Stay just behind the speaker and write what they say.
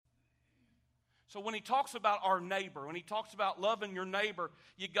So when he talks about our neighbor, when he talks about loving your neighbor,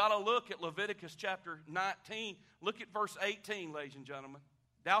 you got to look at Leviticus chapter 19. Look at verse 18, ladies and gentlemen.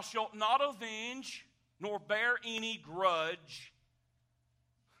 Thou shalt not avenge nor bear any grudge.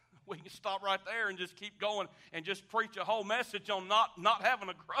 We can stop right there and just keep going and just preach a whole message on not having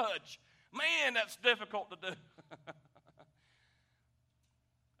a grudge. Man, that's difficult to do.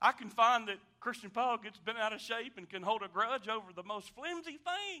 I can find that Christian Paul gets bent out of shape and can hold a grudge over the most flimsy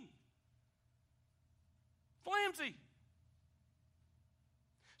thing. Flimsy.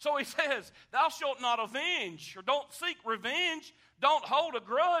 So he says, thou shalt not avenge, or don't seek revenge. Don't hold a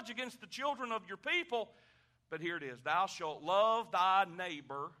grudge against the children of your people. But here it is, thou shalt love thy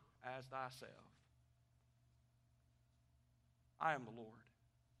neighbor as thyself. I am the Lord.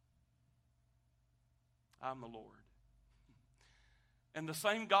 I'm the Lord. And the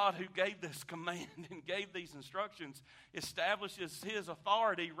same God who gave this command and gave these instructions establishes his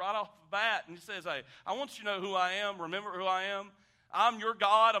authority right off the bat. And he says, hey, I want you to know who I am. Remember who I am. I'm your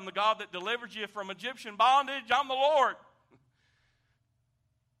God. I'm the God that delivered you from Egyptian bondage. I'm the Lord.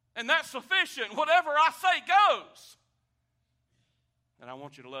 And that's sufficient. Whatever I say goes. And I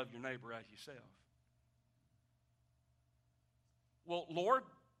want you to love your neighbor as yourself. Well, Lord,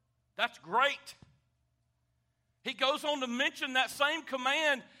 that's great. He goes on to mention that same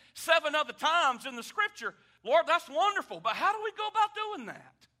command 7 other times in the Scripture. Lord, that's wonderful, but how do we go about doing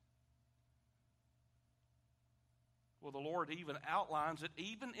that? Well, the Lord even outlines it,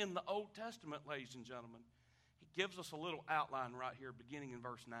 even in the Old Testament, ladies and gentlemen. He gives us a little outline right here, beginning in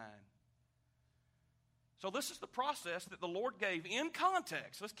verse 9. So this is the process that the Lord gave in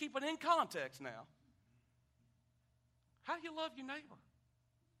context. Let's keep it in context now. How do you love your neighbor?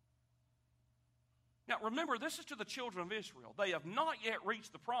 Now, remember, this is to the children of Israel. They have not yet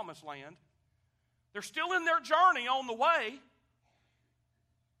reached the promised land. They're still in their journey on the way.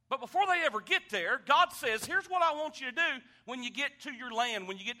 But before they ever get there, God says, here's what I want you to do when you get to your land,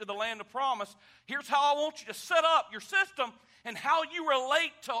 when you get to the land of promise. Here's how I want you to set up your system and how you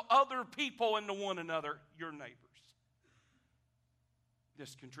relate to other people and to one another, your neighbors.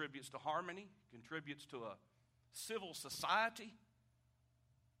 This contributes to harmony, contributes to a civil society.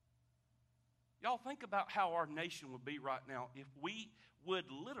 Y'all think about how our nation would be right now if we would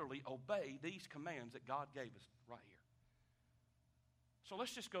literally obey these commands that God gave us right here. So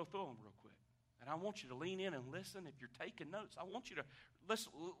let's just go through them real quick. And I want you to lean in and listen. If you're taking notes, I want you to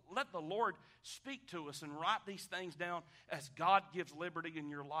listen, let the Lord speak to us and write these things down as God gives liberty in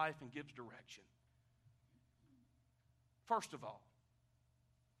your life and gives direction. First of all,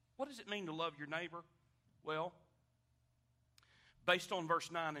 what does it mean to love your neighbor? Well, based on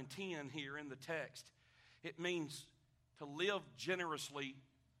verse 9 and 10 here in the text, it means to live generously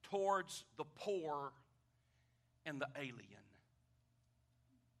towards the poor and the alien.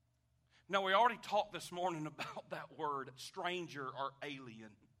 Now, we already talked this morning about that word, stranger or alien.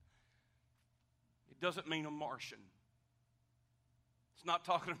 It doesn't mean a Martian. It's not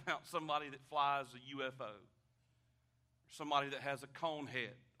talking about somebody that flies a UFO, or somebody that has a cone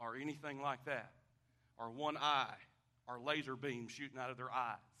head, or anything like that, or one eye, or laser beams shooting out of their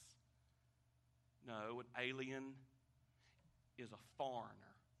eyes. No, an alien is a foreigner.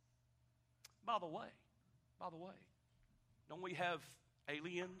 By the way, don't we have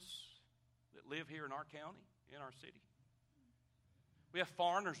aliens that live here in our county, in our city? We have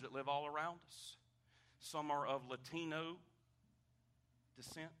foreigners that live all around us. Some are of Latino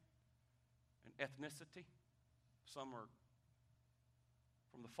descent and ethnicity. Some are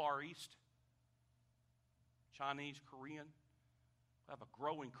from the Far East, Chinese, Korean. We have a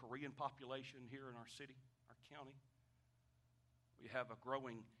growing Korean population here in our city, our county. We have a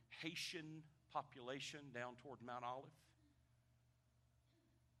growing Haitian population down toward Mount Olive.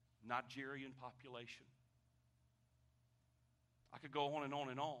 Nigerian population. I could go on and on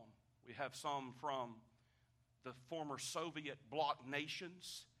and on. We have some from the former Soviet bloc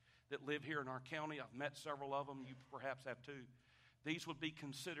nations that live here in our county. I've met several of them. You perhaps have too. These would be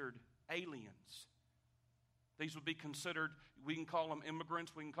considered aliens. These would be considered, we can call them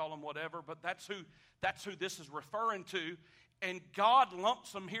immigrants, we can call them whatever, but that's who this is referring to. And God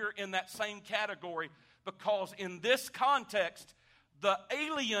lumps them here in that same category because in this context, the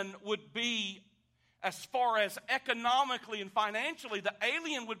alien would be, as far as economically and financially, the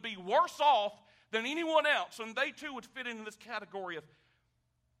alien would be worse off than anyone else. And they too would fit into this category of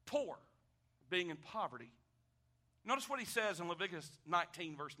poor, being in poverty. Notice what he says in Leviticus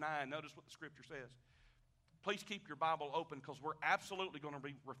 19, verse 9. Notice what the scripture says. Please keep your Bible open because we're absolutely going to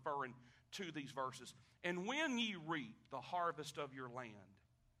be referring to these verses. And when ye reap the harvest of your land,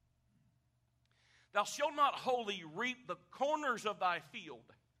 thou shalt not wholly reap the corners of thy field,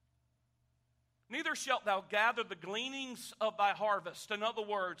 neither shalt thou gather the gleanings of thy harvest. In other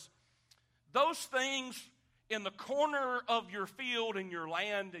words, those things in the corner of your field and your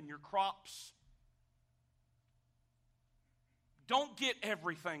land and your crops, don't get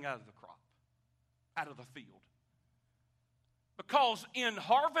everything out of the crop, out of the field. Because in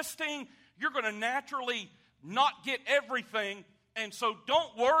harvesting, you're going to naturally not get everything. And so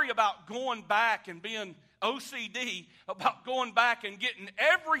don't worry about going back and being OCD about going back and getting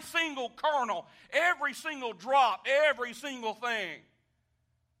every single kernel, every single drop, every single thing.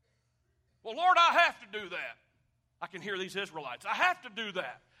 Well, Lord, I have to do that. I can hear these Israelites. I have to do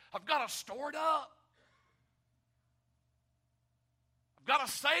that. I've got to store it up. I've got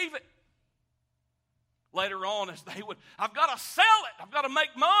to save it. Later on, as they would, I've got to sell it. I've got to make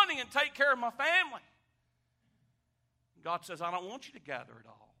money and take care of my family. God says, I don't want you to gather it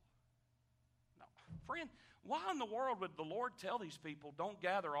all. No. Friend, why in the world would the Lord tell these people, don't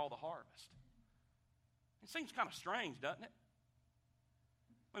gather all the harvest? It seems kind of strange, doesn't it?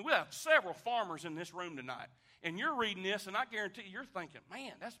 I mean, we have several farmers in this room tonight, and you're reading this, and I guarantee you're thinking,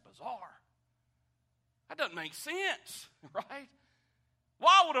 man, that's bizarre. That doesn't make sense, right?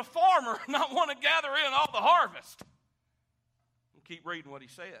 Why would a farmer not want to gather in all the harvest? We'll keep reading what he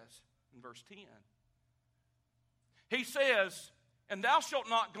says in verse 10. He says, and thou shalt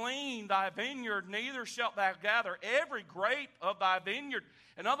not glean thy vineyard, neither shalt thou gather every grape of thy vineyard.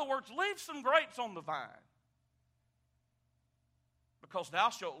 In other words, leave some grapes on the vine. Because thou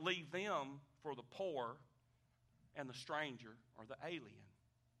shalt leave them for the poor and the stranger or the alien.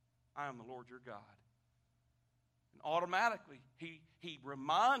 I am the Lord your God. And automatically, he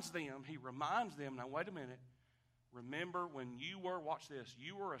reminds them, now wait a minute, remember when you were, watch this,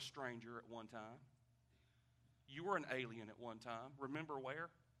 you were a stranger at one time. You were an alien at one time. Remember where?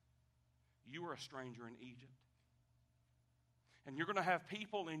 You were a stranger in Egypt. And you're going to have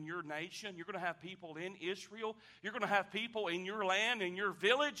people in your nation. You're going to have people in Israel. You're going to have people in your land, in your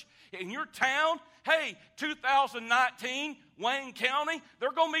village, in your town. Hey, 2019, Wayne County, there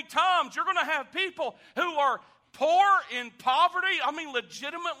are going to be times you're going to have people who are poor in poverty. I mean,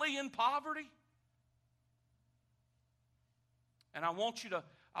 legitimately in poverty. And I want you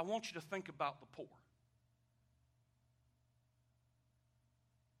to think about the poor.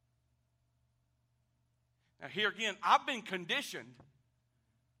 Now, here again, I've been conditioned.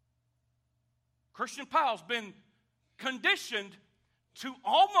 Christian Powell's been conditioned to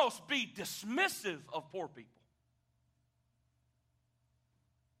almost be dismissive of poor people.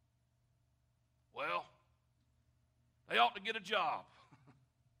 Well, they ought to get a job.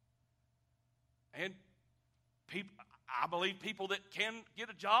 And I believe people that can get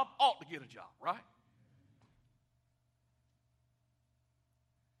a job ought to get a job, right?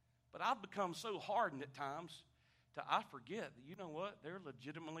 But I've become so hardened at times that I forget that, you know what, there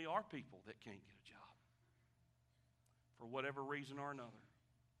legitimately are people that can't get a job for whatever reason or another.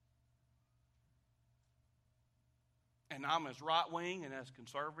 And I'm as right-wing and as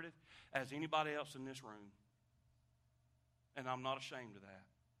conservative as anybody else in this room. And I'm not ashamed of that.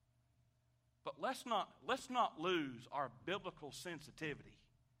 But let's not lose our biblical sensitivity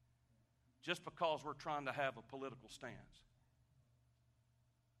just because we're trying to have a political stance.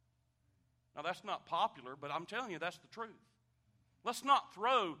 Now, that's not popular, but I'm telling you, that's the truth. Let's not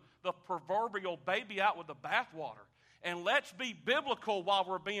throw the proverbial baby out with the bathwater, and let's be biblical while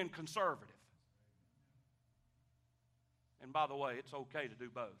we're being conservative. And by the way, it's okay to do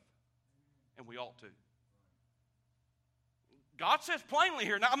both, and we ought to. God says plainly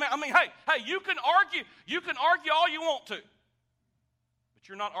here. Now, I mean, hey, you can argue all you want to, but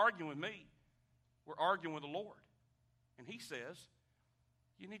you're not arguing with me. We're arguing with the Lord, and He says,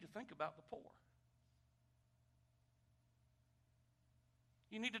 you need to think about the poor.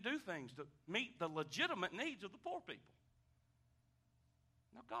 You need to do things to meet the legitimate needs of the poor people.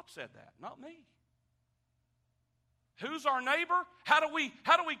 Now, God said that, not me. Who's our neighbor? How do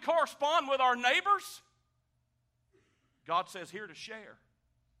we correspond with our neighbors? God says here to share.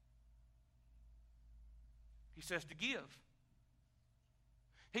 He says to give.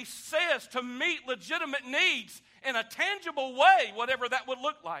 He says to meet legitimate needs in a tangible way, whatever that would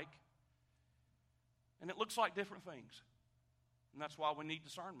look like. And it looks like different things. And that's why we need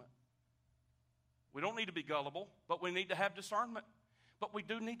discernment. We don't need to be gullible, but we need to have discernment. But we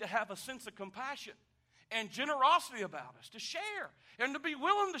do need to have a sense of compassion and generosity about us, to share and to be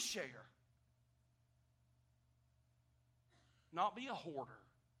willing to share. Not be a hoarder.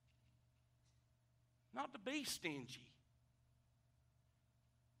 Not to be stingy.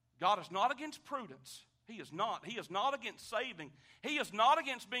 God is not against prudence. He is not. He is not against saving. He is not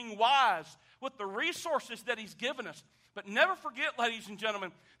against being wise with the resources that He's given us. But never forget, ladies and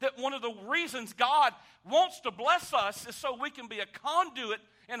gentlemen, that one of the reasons God wants to bless us is so we can be a conduit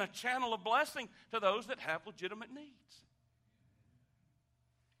and a channel of blessing to those that have legitimate needs.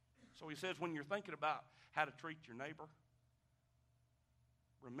 So He says, when you're thinking about how to treat your neighbor,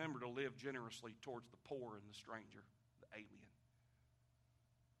 remember to live generously towards the poor and the stranger, the alien.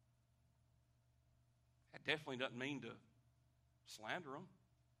 That definitely doesn't mean to slander them.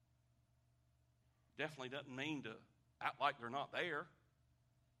 Definitely doesn't mean to act like they're not there.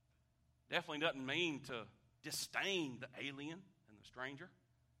 Definitely doesn't mean to disdain the alien and the stranger.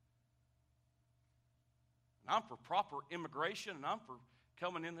 And I'm for proper immigration, and I'm for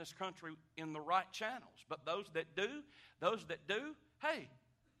coming in this country in the right channels. But those that do, hey,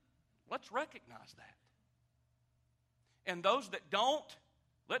 let's recognize that. And those that don't,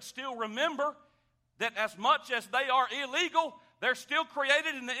 let's still remember that as much as they are illegal, they're still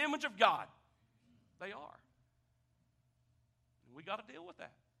created in the image of God. They are. And we got to deal with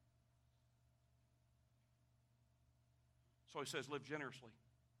that. So He says, live generously.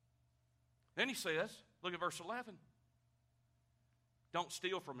 Then He says, look at verse 11. Don't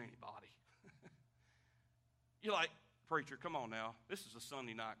steal from anybody. You're like, preacher, come on now. This is a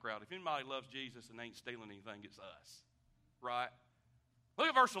Sunday night crowd. If anybody loves Jesus and ain't stealing anything, it's us. Right? Look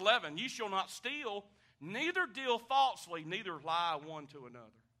at verse 11. You shall not steal, neither deal falsely, neither lie one to another.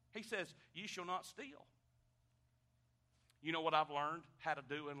 He says, you shall not steal. You know what I've learned how to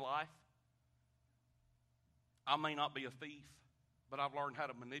do in life? I may not be a thief, but I've learned how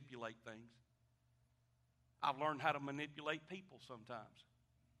to manipulate things. I've learned how to manipulate people sometimes.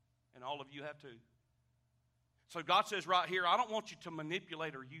 And all of you have too. So God says right here, I don't want you to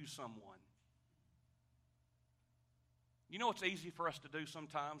manipulate or use someone. You know what's easy for us to do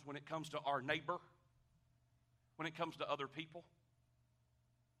sometimes when it comes to our neighbor? When it comes to other people?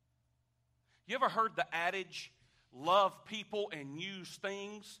 You ever heard the adage, love people and use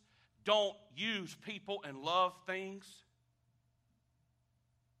things? Don't use people and love things?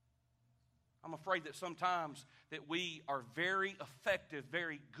 I'm afraid that sometimes that we are very effective,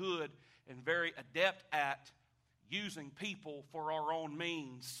 very good, and very adept at using people for our own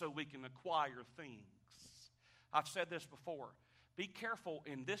means so we can acquire things. I've said this before. Be careful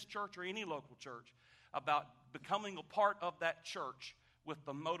in this church or any local church about becoming a part of that church with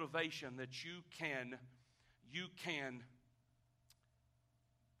the motivation that you can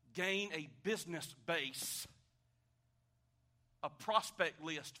gain a business base, a prospect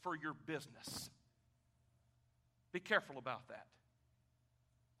list for your business. Be careful about that.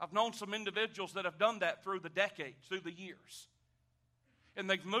 I've known some individuals that have done that through the decades, through the years. And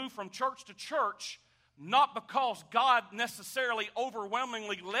they've moved from church to church, not because God necessarily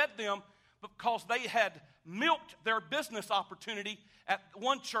overwhelmingly led them, but because they had milked their business opportunity at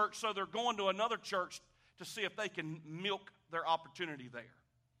one church, so they're going to another church to see if they can milk their opportunity there.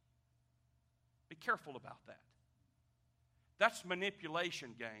 Be careful about that. That's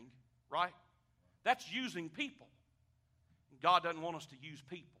manipulation, gang, right? That's using people. God doesn't want us to use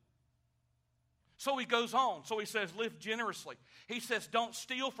people. So He goes on. So He says, live generously. He says, don't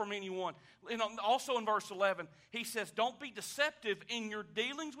steal from anyone. And also in verse 11, He says, don't be deceptive in your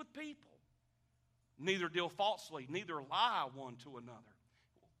dealings with people. Neither deal falsely, neither lie one to another.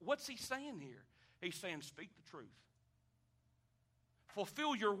 What's He saying here? He's saying, speak the truth.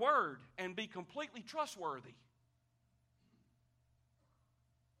 Fulfill your word and be completely trustworthy.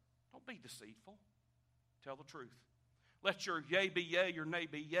 Don't be deceitful. Tell the truth. Let your yea be yea, your nay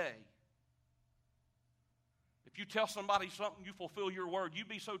be yea. If you tell somebody something, you fulfill your word. You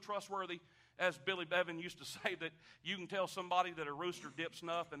be so trustworthy, as Billy Bevan used to say, that you can tell somebody that a rooster dips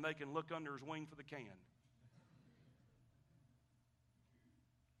snuff and they can look under his wing for the can.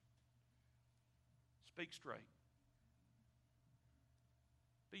 Speak straight.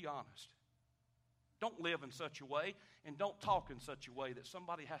 Be honest. Don't live in such a way and don't talk in such a way that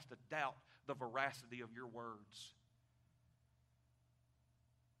somebody has to doubt the veracity of your words.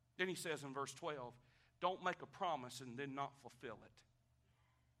 Then he says in verse 12, don't make a promise and then not fulfill it.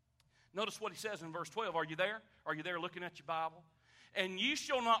 Notice what he says in verse 12. Are you there? Are you there looking at your Bible? And you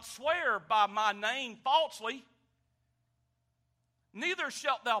shall not swear by my name falsely, neither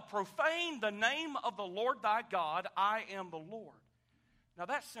shalt thou profane the name of the Lord thy God. I am the Lord. Now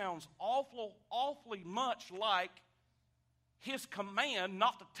that sounds awfully much like His command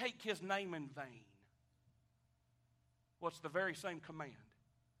not to take His name in vain. Well, it's the very same command.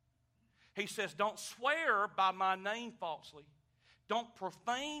 He says, don't swear by my name falsely. Don't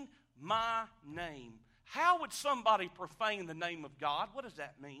profane my name. How would somebody profane the name of God? What does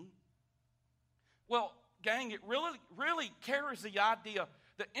that mean? Well, gang, it really carries the idea.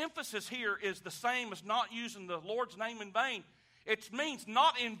 The emphasis here is the same as not using the Lord's name in vain. It means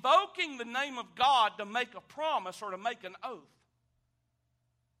not invoking the name of God to make a promise or to make an oath.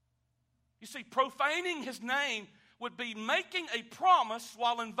 You see, profaning His name would be making a promise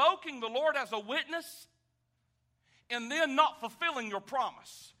while invoking the Lord as a witness and then not fulfilling your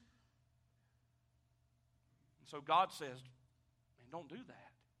promise. And so God says, man, don't do that.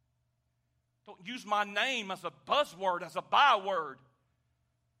 Don't use my name as a buzzword, as a byword.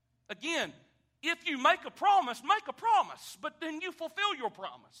 Again, if you make a promise, but then you fulfill your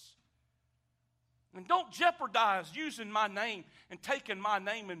promise. And don't jeopardize using my name and taking my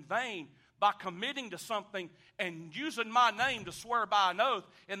name in vain by committing to something and using my name to swear by an oath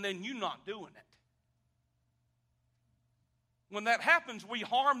and then you not doing it. When that happens, we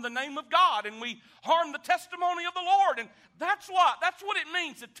harm the name of God and we harm the testimony of the Lord. And that's what it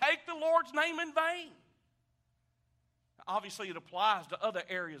means to take the Lord's name in vain. Obviously, it applies to other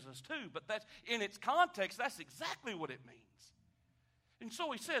areas as too, but that's, in its context, that's exactly what it means. And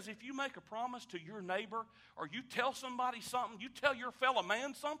so he says, if you make a promise to your neighbor or you tell somebody something, you tell your fellow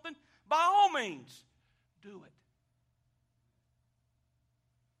man something, by all means, do it.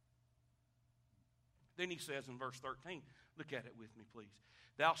 Then he says in verse 13, look at it with me, please.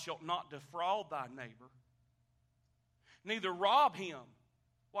 Thou shalt not defraud thy neighbor, neither rob him.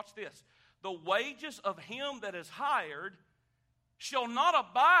 Watch this. The wages of him that is hired shall not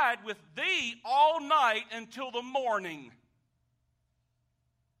abide with thee all night until the morning.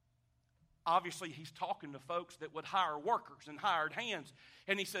 Obviously, he's talking to folks that would hire workers and hired hands.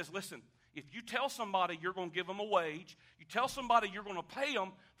 And he says, listen, if you tell somebody you're going to give them a wage, you tell somebody you're going to pay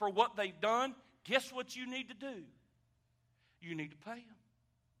them for what they've done, guess what you need to do? You need to pay them.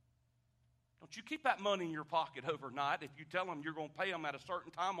 Don't you keep that money in your pocket overnight if you tell them you're going to pay them at a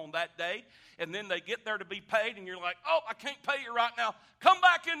certain time on that day, and then they get there to be paid, and you're like, oh, I can't pay you right now. Come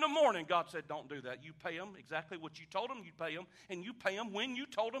back in the morning. God said, don't do that. You pay them exactly what you told them you'd pay them, and you pay them when you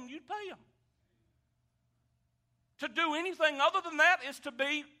told them you'd pay them. To do anything other than that is to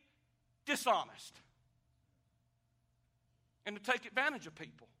be dishonest and to take advantage of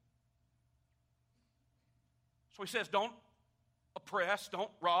people. So he says, don't oppress,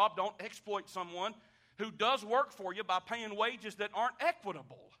 don't rob, don't exploit someone who does work for you by paying wages that aren't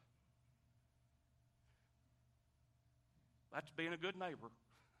equitable. That's being a good neighbor.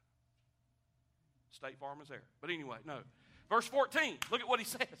 State Farm is there. But anyway, no. Verse 14, look at what he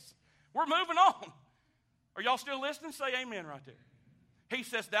says. We're moving on. Are y'all still listening? Say amen right there. He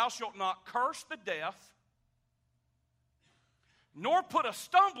says, thou shalt not curse the deaf, nor put a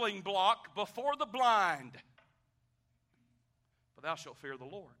stumbling block before the blind. But thou shalt fear the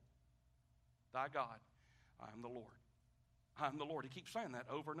Lord, thy God. I am the Lord. I am the Lord. He keeps saying that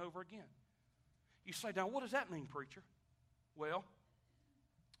over and over again. You say, now what does that mean, preacher? Well,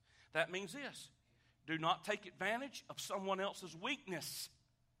 that means this. Do not take advantage of someone else's weakness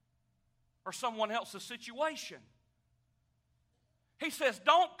or someone else's situation. He says,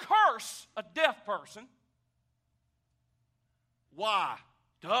 don't curse a deaf person. Why?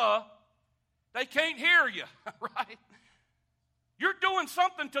 Duh. They can't hear you, right? You're doing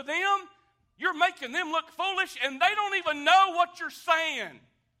something to them, you're making them look foolish, and they don't even know what you're saying.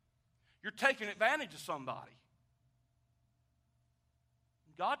 You're taking advantage of somebody.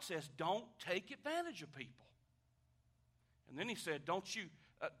 God says, don't take advantage of people. And then he said, don't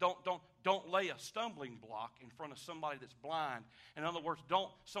lay a stumbling block in front of somebody that's blind. In other words,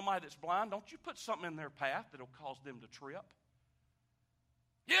 somebody that's blind, don't you put something in their path that'll cause them to trip.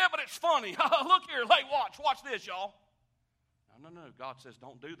 Yeah, but it's funny. Look here, watch this, y'all. No. God says,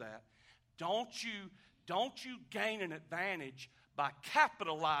 don't do that. Don't you gain an advantage by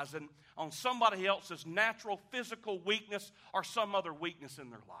capitalizing on somebody else's natural physical weakness or some other weakness in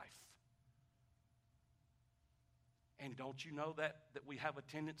their life. And don't you know that we have a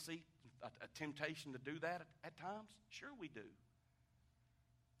tendency, a temptation to do that at times? Sure we do.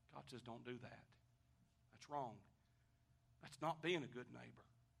 God says, don't do that. That's wrong. That's not being a good neighbor.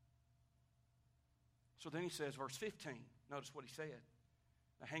 So then he says, verse 15, notice what he said.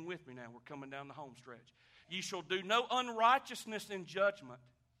 Now hang with me now, we're coming down the home stretch. Ye shall do no unrighteousness in judgment.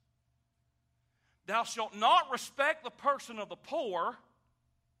 Thou shalt not respect the person of the poor,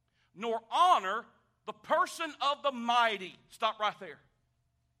 nor honor the person of the mighty. Stop right there.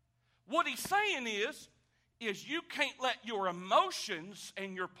 What he's saying is you can't let your emotions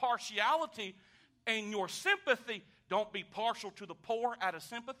and your partiality and your sympathy, don't be partial to the poor out of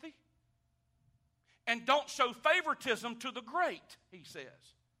sympathy. And don't show favoritism to the great, he says.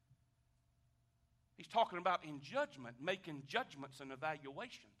 He's talking about in judgment, making judgments and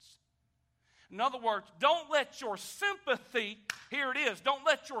evaluations. In other words, don't let your sympathy, here it is, don't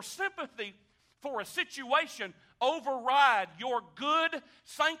let your sympathy for a situation override your good,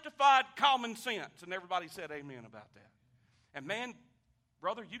 sanctified common sense. And everybody said amen about that. And man,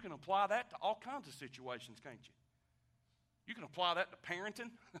 brother, you can apply that to all kinds of situations, can't you? You can apply that to parenting.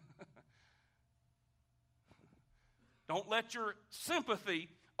 Don't let your sympathy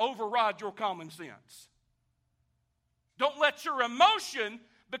override your common sense. Don't let your emotion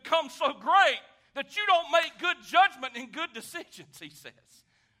become so great that you don't make good judgment and good decisions, he says.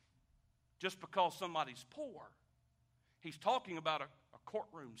 Just because somebody's poor. He's talking about a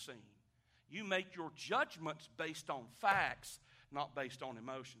courtroom scene. You make your judgments based on facts, not based on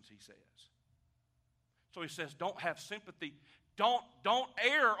emotions, he says. So he says, don't have sympathy. Don't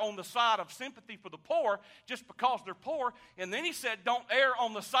err on the side of sympathy for the poor just because they're poor. And then he said, don't err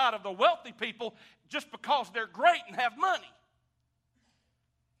on the side of the wealthy people just because they're great and have money.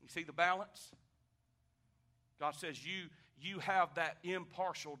 You see the balance? God says you have that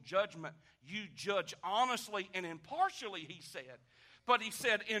impartial judgment. You judge honestly and impartially, he said. But he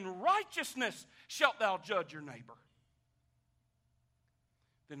said, in righteousness shalt thou judge your neighbor.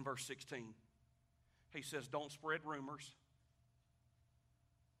 Then verse 16, he says, don't spread rumors.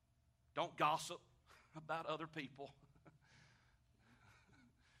 Don't gossip about other people.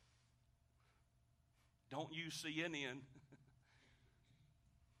 Don't use CNN,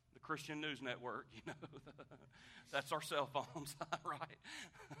 the Christian News Network, you know. That's our cell phones, right?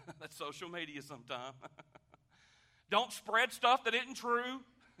 That's social media sometime. Don't spread stuff that isn't true.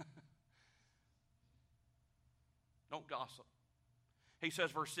 Don't gossip. He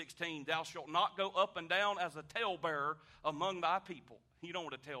says, verse 16, thou shalt not go up and down as a talebearer among thy people. You know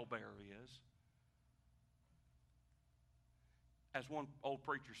what a talebearer is. As one old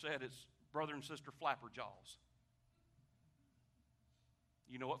preacher said, it's brother and sister flapperjaws.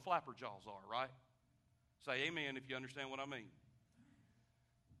 You know what flapperjaws are, right? Say amen if you understand what I mean.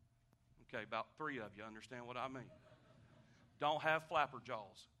 Okay, about 3 of you understand what I mean. Don't have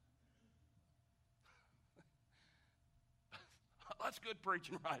flapperjaws. That's good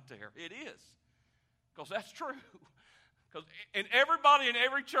preaching right there. It is. Because that's true. And everybody in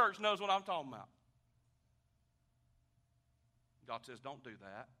every church knows what I'm talking about. God says, don't do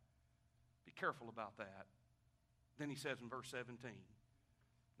that. Be careful about that. Then he says in verse 17,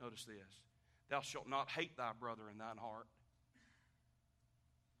 notice this. Thou shalt not hate thy brother in thine heart.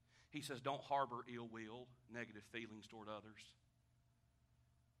 He says, don't harbor ill will, negative feelings toward others.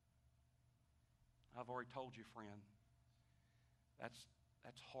 I've already told you, friend,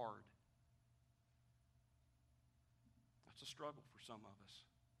 that's hard. That's a struggle for some of us.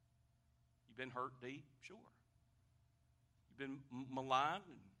 You've been hurt deep? Sure. You've been maligned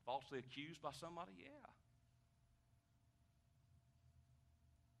and falsely accused by somebody? Yeah.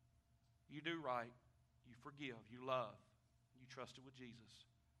 You do right. You forgive. You love. You trust it with Jesus.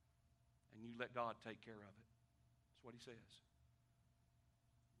 And you let God take care of it. That's what he says.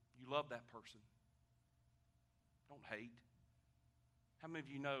 You love that person. Don't hate. How many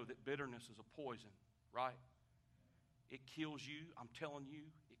of you know that bitterness is a poison, right? It kills you. I'm telling you,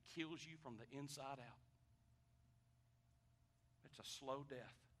 it kills you from the inside out. It's a slow death.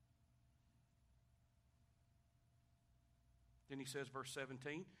 Then he says, verse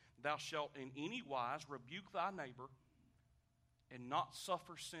 17, thou shalt in any wise rebuke thy neighbor and not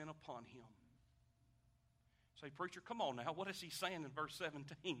suffer sin upon him. Say, preacher, come on now. What is he saying in verse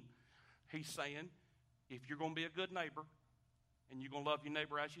 17? He's saying, if you're going to be a good neighbor and you're going to love your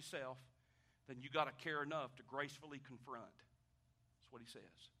neighbor as yourself, then you got to care enough to gracefully confront. That's what he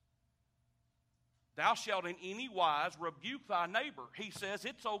says. Thou shalt in any wise rebuke thy neighbor. He says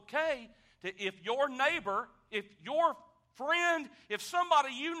it's okay to, if your neighbor, if your friend, if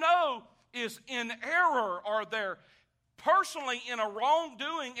somebody you know is in error or they're personally in a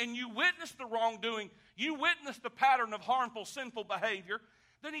wrongdoing and you witness the wrongdoing, you witness the pattern of harmful, sinful behavior,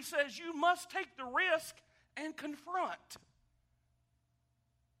 then he says you must take the risk and confront.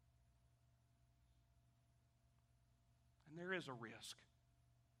 And there is a risk.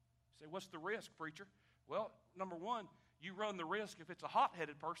 You say, what's the risk, preacher? Well, number one, you run the risk, if it's a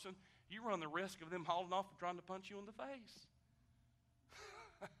hot-headed person, you run the risk of them hauling off and trying to punch you in the face.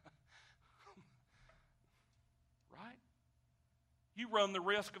 Right? You run the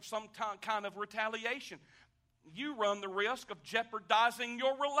risk of some kind of retaliation. You run the risk of jeopardizing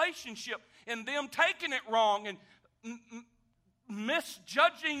your relationship and them taking it wrong and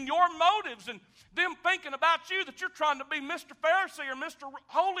misjudging your motives and them thinking about you that you're trying to be Mr. Pharisee or Mr.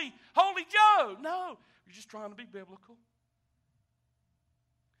 Holy Joe. No, you're just trying to be biblical.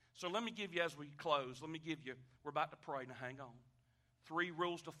 So let me give you, as we close, we're about to pray. Now hang on. 3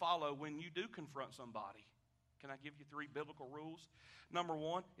 rules to follow when you do confront somebody. Can I give you 3 biblical rules? Number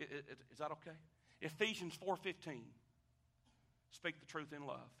 1, is that okay? Ephesians 4:15. Speak the truth in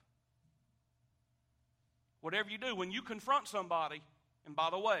love. Whatever you do, when you confront somebody, and by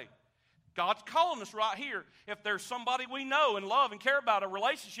the way, God's calling us right here. If there's somebody we know and love and care about, a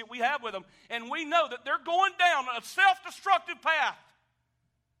relationship we have with them, and we know that they're going down a self-destructive path,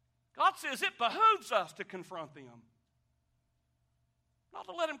 God says it behooves us to confront them, not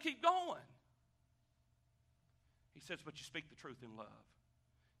to let them keep going. He says, but you speak the truth in love.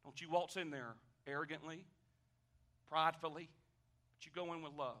 Don't you waltz in there arrogantly, pridefully, but you go in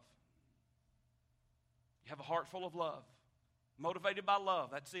with love. You have a heart full of love, motivated by love.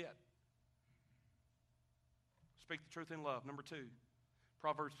 That's it. Speak the truth in love. Number 2,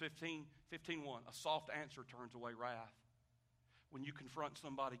 Proverbs 15:1. A soft answer turns away wrath. When you confront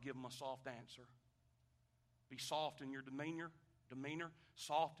somebody, give them a soft answer. Be soft in your demeanor,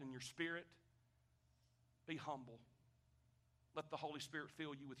 soft in your spirit. Be humble. Let the Holy Spirit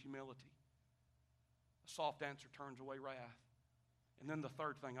fill you with humility. A soft answer turns away wrath. And then the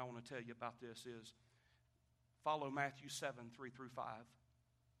third thing I want to tell you about this is follow Matthew 7:3-5.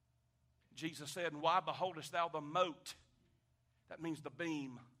 Jesus said, and why beholdest thou the mote? That means the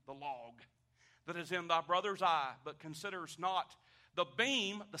beam, the log, that is in thy brother's eye, but considerest not the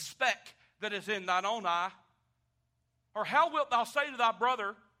beam, the speck that is in thine own eye? Or how wilt thou say to thy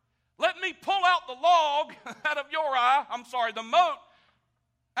brother, let me pull out the log out of your eye, the mote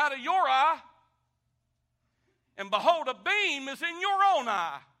out of your eye, and behold, a beam is in your own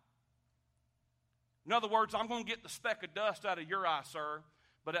eye. In other words, I'm going to get the speck of dust out of your eye, sir,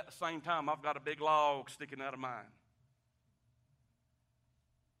 but at the same time, I've got a big log sticking out of mine.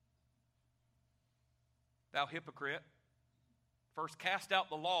 Thou hypocrite, first cast out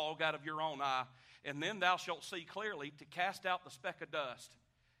the log out of your own eye, and then thou shalt see clearly to cast out the speck of dust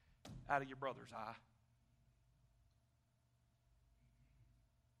out of your brother's eye.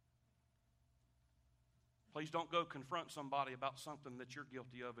 Please don't go confront somebody about something that you're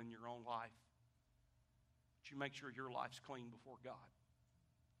guilty of in your own life. But you make sure your life's clean before God.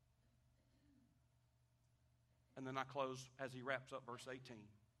 And then I close as he wraps up verse 18.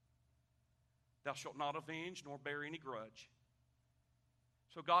 Thou shalt not avenge nor bear any grudge.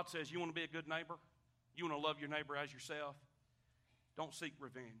 So God says, you want to be a good neighbor? You want to love your neighbor as yourself? Don't seek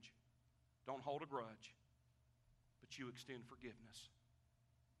revenge. Don't hold a grudge. But you extend forgiveness.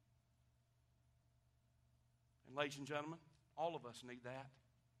 And ladies and gentlemen, all of us need that.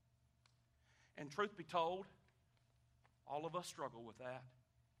 And truth be told, all of us struggle with that.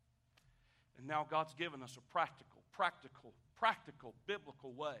 And now God's given us a practical,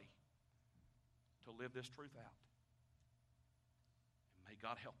 biblical way to live this truth out. And may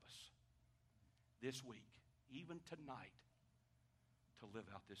God help us this week, even tonight, to live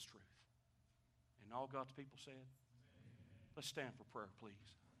out this truth. And all God's people said, let's stand for prayer, please.